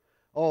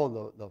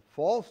 Oh, the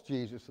false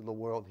Jesus of the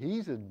world,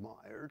 he's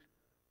admired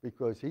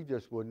because he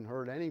just wouldn't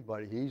hurt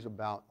anybody. He's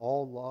about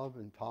all love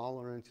and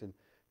tolerance, and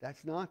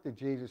that's not the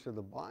Jesus of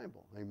the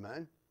Bible.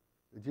 Amen?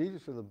 The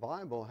Jesus of the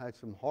Bible had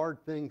some hard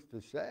things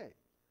to say.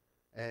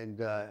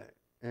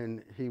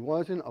 And he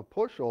wasn't a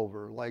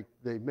pushover like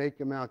they make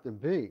him out to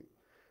be.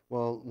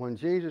 Well, when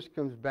Jesus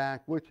comes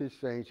back with his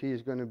saints, he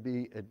is going to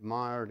be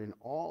admired in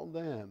all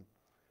them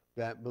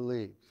that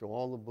believe. So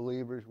all the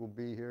believers will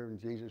be here when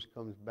Jesus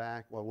comes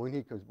back. Well, when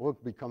he comes, we'll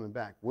be coming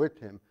back with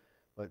him.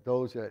 But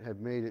those that have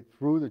made it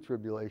through the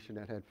tribulation,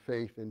 that had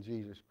faith in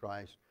Jesus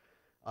Christ,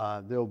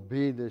 there'll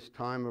be this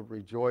time of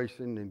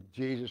rejoicing, and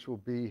Jesus will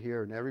be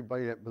here, and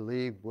everybody that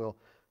believed will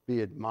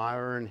be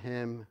admiring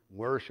him,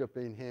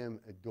 worshiping him,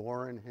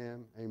 adoring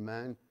him.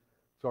 Amen.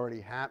 It's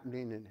already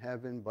happening in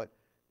heaven, but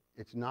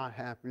it's not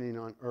happening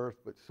on earth,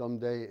 but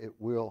someday it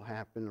will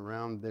happen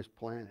around this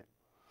planet.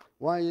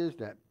 Why is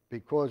that?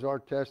 Because our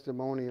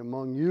testimony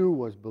among you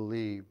was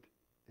believed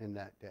in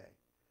that day.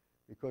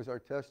 Because our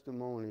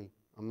testimony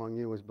among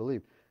you was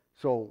believed.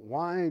 So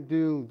why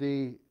do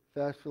the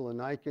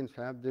Thessalonians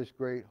have this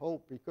great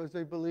hope? Because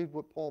they believed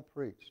what Paul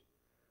preached.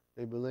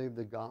 They believed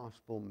the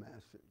gospel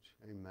message.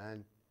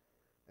 Amen.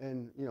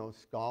 And, you know,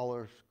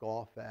 scholars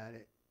scoff at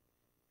it.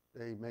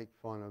 They make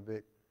fun of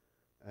it.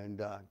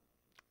 And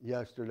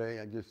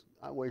yesterday,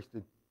 I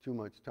wasted too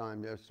much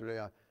time yesterday.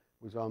 I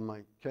was on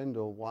my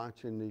Kindle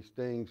watching these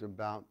things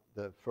about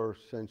the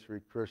first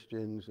century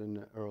Christians and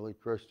the early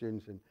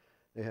Christians, and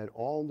they had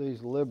all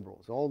these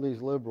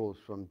liberals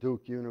from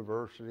Duke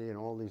University and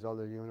all these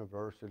other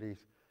universities.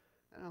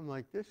 And I'm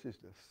like, this is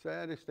the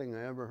saddest thing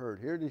I ever heard.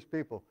 Here are these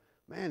people,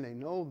 man, they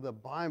know the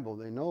Bible,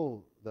 they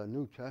know the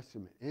New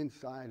Testament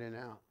inside and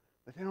out,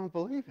 but they don't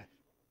believe it.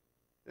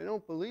 They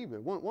don't believe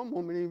it. One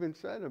woman even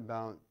said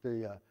about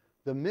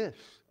the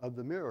myths of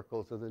the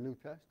miracles of the New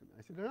Testament.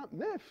 I said, they're not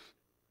myths.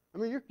 I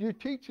mean, you're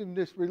teaching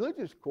this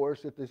religious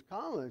course at this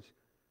college.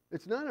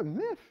 It's not a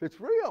myth. It's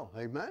real.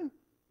 Amen?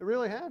 It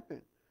really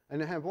happened.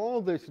 And to have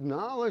all this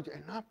knowledge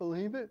and not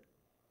believe it.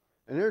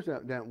 And there's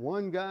that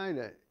one guy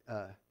that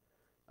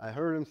I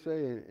heard him say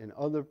in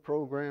other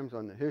programs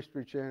on the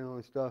History Channel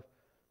and stuff,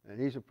 and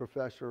he's a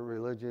professor of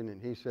religion,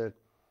 and he said,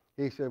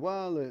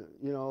 well,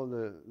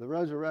 the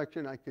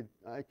resurrection, I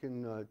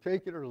can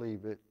take it or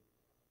leave it.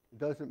 It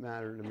doesn't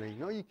matter to me.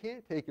 No, you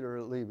can't take it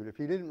or leave it. If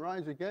he didn't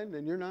rise again,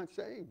 then you're not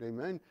saved.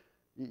 Amen.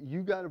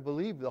 You got to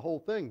believe the whole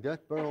thing, death,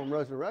 burial, and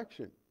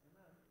resurrection.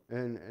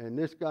 And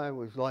this guy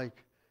was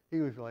like,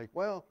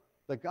 well,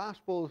 the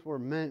Gospels were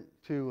meant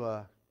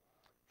to,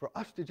 for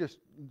us to just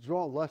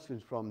draw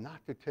lessons from,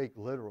 not to take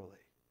literally.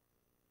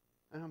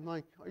 And I'm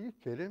like, are you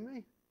kidding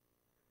me?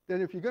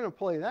 Then if you're going to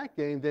play that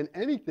game, then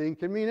anything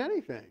can mean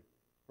anything,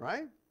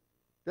 right?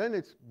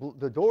 Then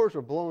the doors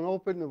are blown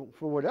open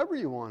for whatever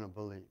you want to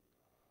believe.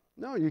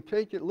 No, you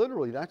take it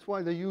literally. That's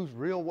why they use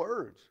real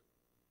words,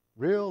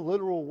 real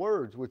literal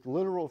words with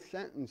literal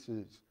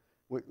sentences,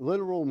 with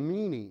literal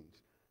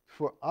meanings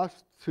for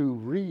us to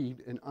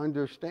read and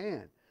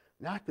understand.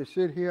 Not to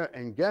sit here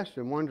and guess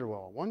and wonder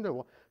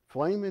what,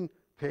 flaming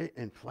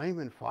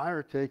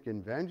fire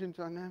taking vengeance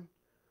on them?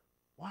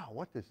 Wow,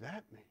 what does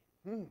that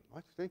mean?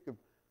 Let's think of,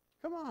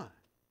 come on,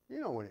 you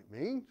know what it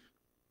means.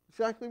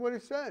 Exactly what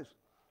it says.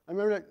 I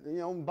remember that,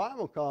 in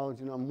Bible college,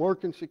 I'm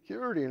working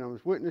security, and I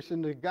was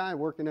witnessing the guy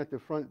working at the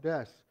front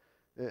desk.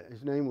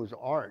 His name was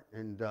Art,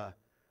 and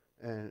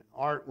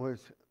Art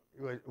was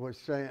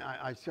saying,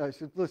 I said,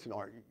 listen,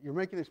 Art, you're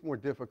making this more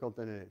difficult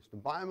than it is. The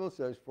Bible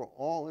says, for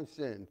all have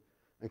sinned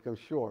and come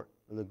short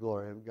of the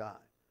glory of God.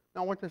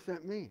 Now, what does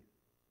that mean?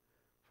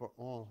 For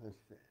all have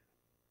sinned.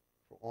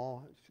 For all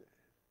have sinned.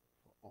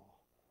 For all.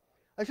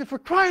 I said, for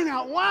crying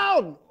out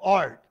loud,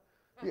 Art.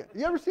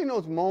 You ever seen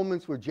those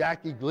moments where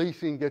Jackie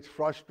Gleason gets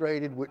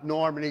frustrated with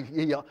Norm and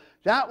he yells?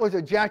 That was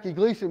a Jackie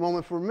Gleason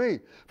moment for me.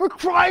 For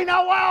crying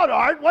out loud,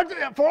 Art.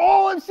 For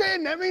all have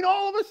sinned. That means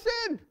all of us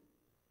sinned.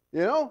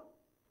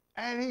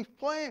 And he's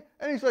playing,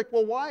 and he's like,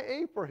 well, why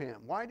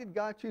Abraham? Why did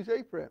God choose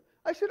Abraham?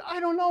 I said, I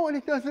don't know, and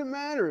it doesn't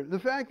matter. The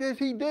fact is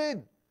he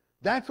did.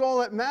 That's all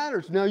that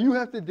matters. Now you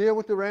have to deal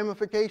with the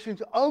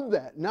ramifications of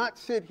that, not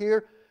sit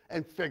here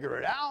and figure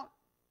it out.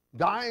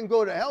 Die and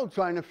go to hell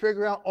trying to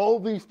figure out all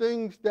these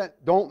things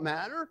that don't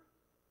matter.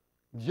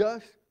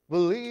 Just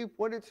believe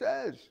what it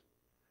says.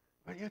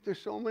 But yet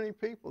there's so many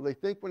people, they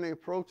think when they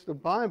approach the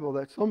Bible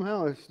that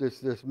somehow it's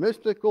this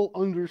mystical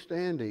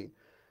understanding.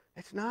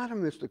 It's not a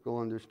mystical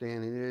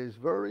understanding. It is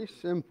very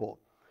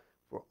simple.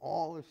 For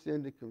all have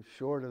sinned to come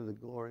short of the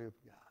glory of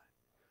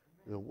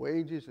God. The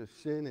wages of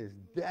sin is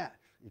death,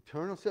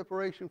 eternal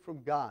separation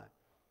from God.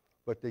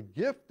 But the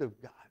gift of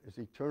God is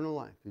eternal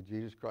life through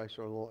Jesus Christ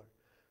our Lord.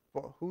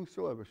 For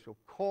whosoever shall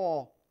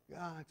call,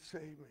 God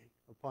save me,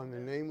 upon the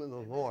name of the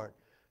Lord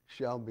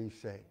shall be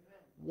saved.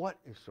 What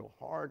is so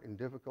hard and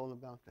difficult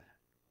about that?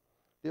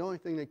 The only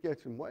thing that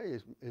gets in the way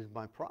is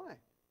my pride,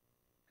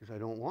 because I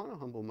don't want to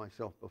humble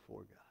myself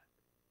before God.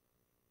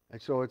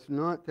 And so it's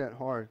not that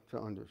hard to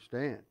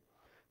understand.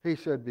 He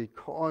said,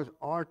 because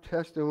our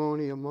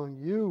testimony among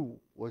you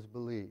was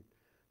believed.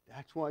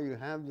 That's why you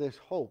have this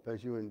hope.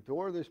 As you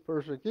endure this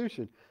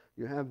persecution,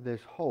 you have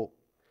this hope.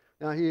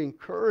 Now, he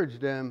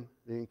encouraged them,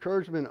 the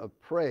encouragement of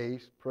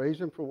praise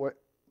them for what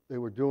they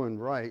were doing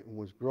right and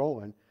was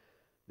growing.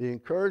 The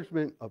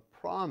encouragement of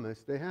promise,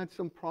 they had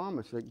some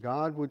promise that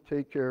God would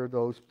take care of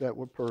those that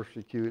were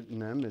persecuting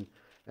them,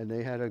 and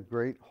they had a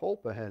great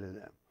hope ahead of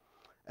them.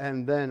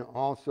 And then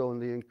also in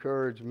the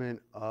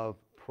encouragement of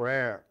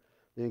prayer.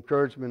 The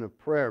encouragement of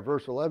prayer.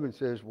 Verse 11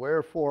 says,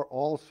 wherefore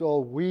also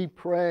we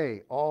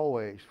pray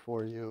always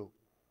for you.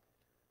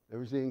 There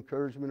was the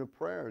encouragement of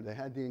prayer. They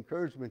had the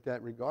encouragement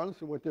that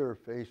regardless of what they were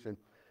facing,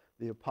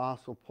 the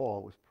Apostle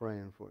Paul was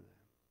praying for them.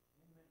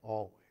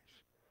 Always.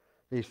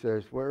 He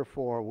says,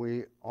 wherefore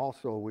we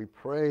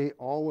pray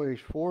always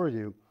for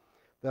you,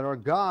 that our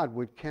God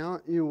would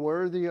count you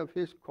worthy of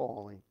his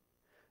calling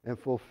and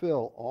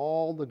fulfill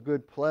all the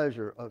good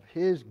pleasure of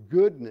his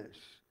goodness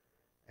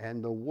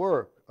and the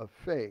work of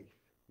faith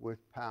with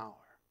power.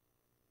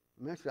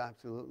 And that's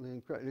absolutely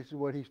incredible. This is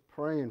what he's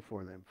praying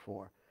for them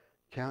for.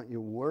 Count you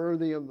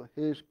worthy of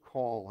his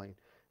calling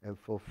and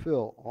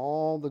fulfill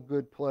all the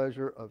good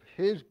pleasure of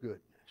his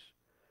goodness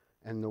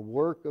and the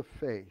work of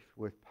faith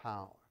with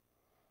power.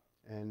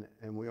 And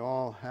we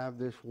all have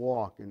this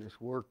walk and this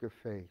work of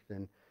faith,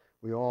 and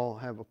we all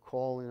have a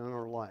calling on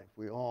our life.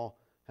 We all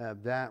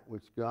have that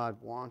which God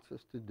wants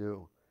us to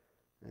do,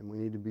 and we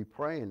need to be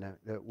praying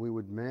that we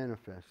would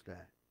manifest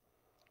that.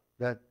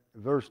 That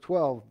verse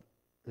 12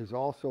 is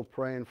also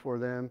praying for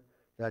them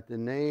that the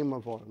name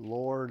of our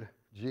Lord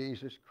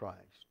Jesus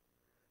Christ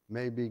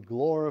may be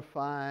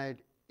glorified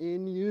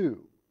in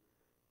you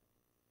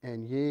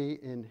and ye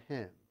in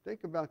him.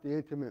 Think about the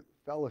intimate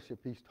fellowship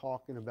he's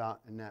talking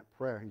about in that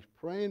prayer. He's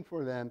praying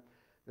for them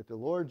that the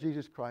Lord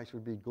Jesus Christ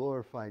would be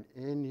glorified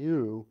in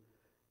you,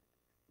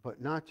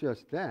 but not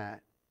just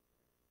that,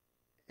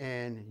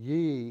 and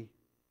ye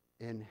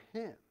in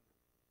him.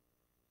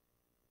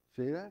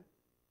 See that?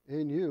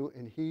 In you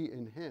and he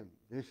in him.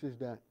 This is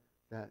that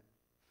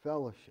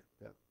fellowship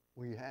that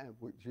we have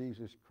with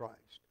Jesus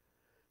Christ.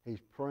 He's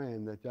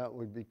praying that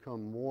would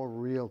become more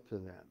real to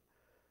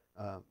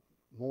them,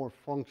 more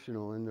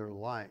functional in their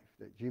life,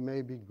 that ye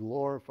may be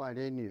glorified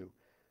in you,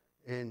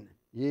 and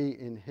ye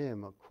in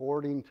him,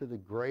 according to the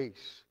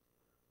grace,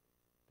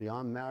 the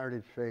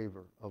unmerited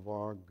favor of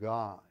our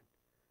God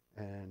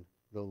and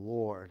the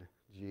Lord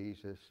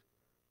Jesus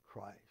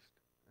Christ.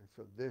 And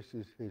so this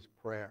is his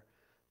prayer.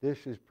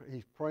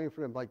 He's praying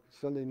for them like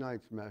Sunday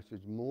night's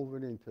message,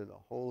 moving into the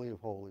Holy of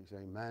Holies.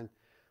 Amen.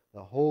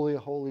 The Holy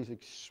of Holies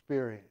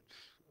experience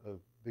of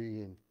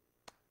being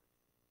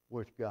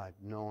with God,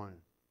 knowing.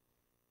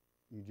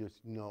 You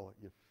just know it.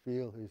 You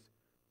feel his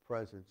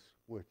presence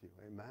with you.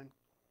 Amen.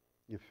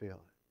 You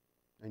feel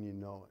it. And you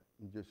know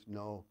it. You just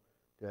know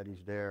that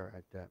he's there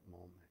at that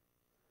moment.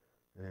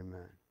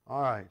 Amen.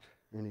 All right.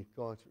 Any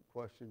thoughts or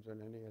questions on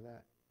any of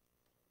that?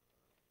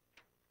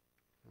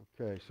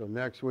 Okay, so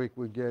next week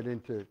we get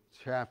into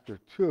chapter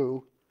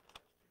 2,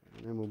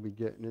 and then we'll be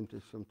getting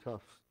into some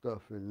tough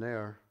stuff in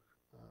there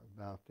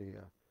about the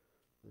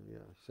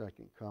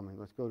second coming.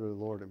 Let's go to the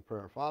Lord in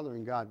prayer. Father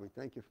in God, we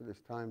thank you for this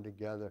time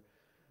together.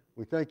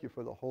 We thank you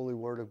for the holy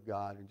word of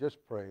God, and just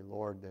pray,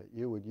 Lord, that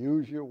you would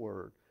use your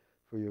word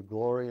for your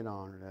glory and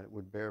honor, that it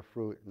would bear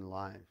fruit in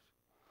lives.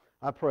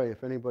 I pray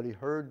if anybody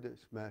heard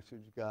this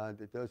message, God,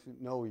 that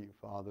doesn't know you,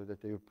 Father,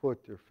 that they would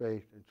put their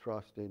faith and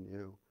trust in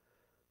you.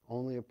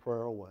 Only a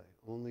prayer away.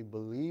 Only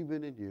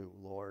believing in you,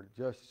 Lord.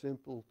 Just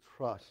simple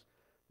trust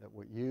that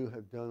what you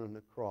have done on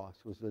the cross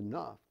was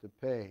enough to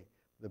pay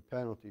the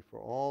penalty for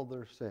all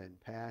their sin,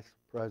 past,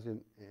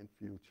 present, and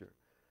future.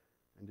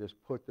 And just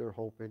put their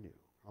hope in you.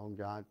 Oh,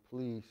 God,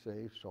 please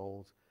save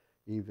souls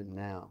even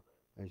now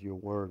as your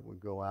word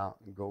would go out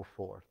and go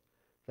forth.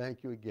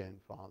 Thank you again,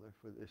 Father,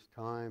 for this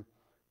time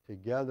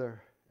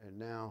together. And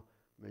now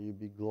may you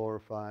be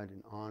glorified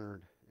and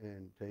honored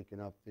in taking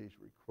up these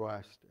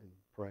requests and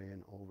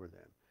praying over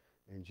them.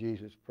 In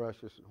Jesus'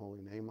 precious and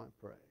holy name I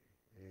pray.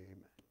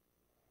 Amen.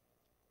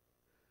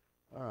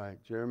 All right,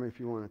 Jeremy, if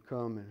you want to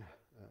come and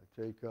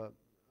take up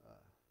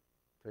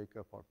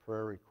our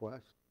prayer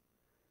request.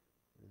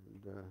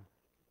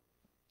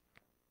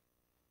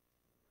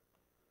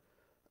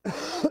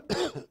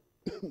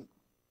 And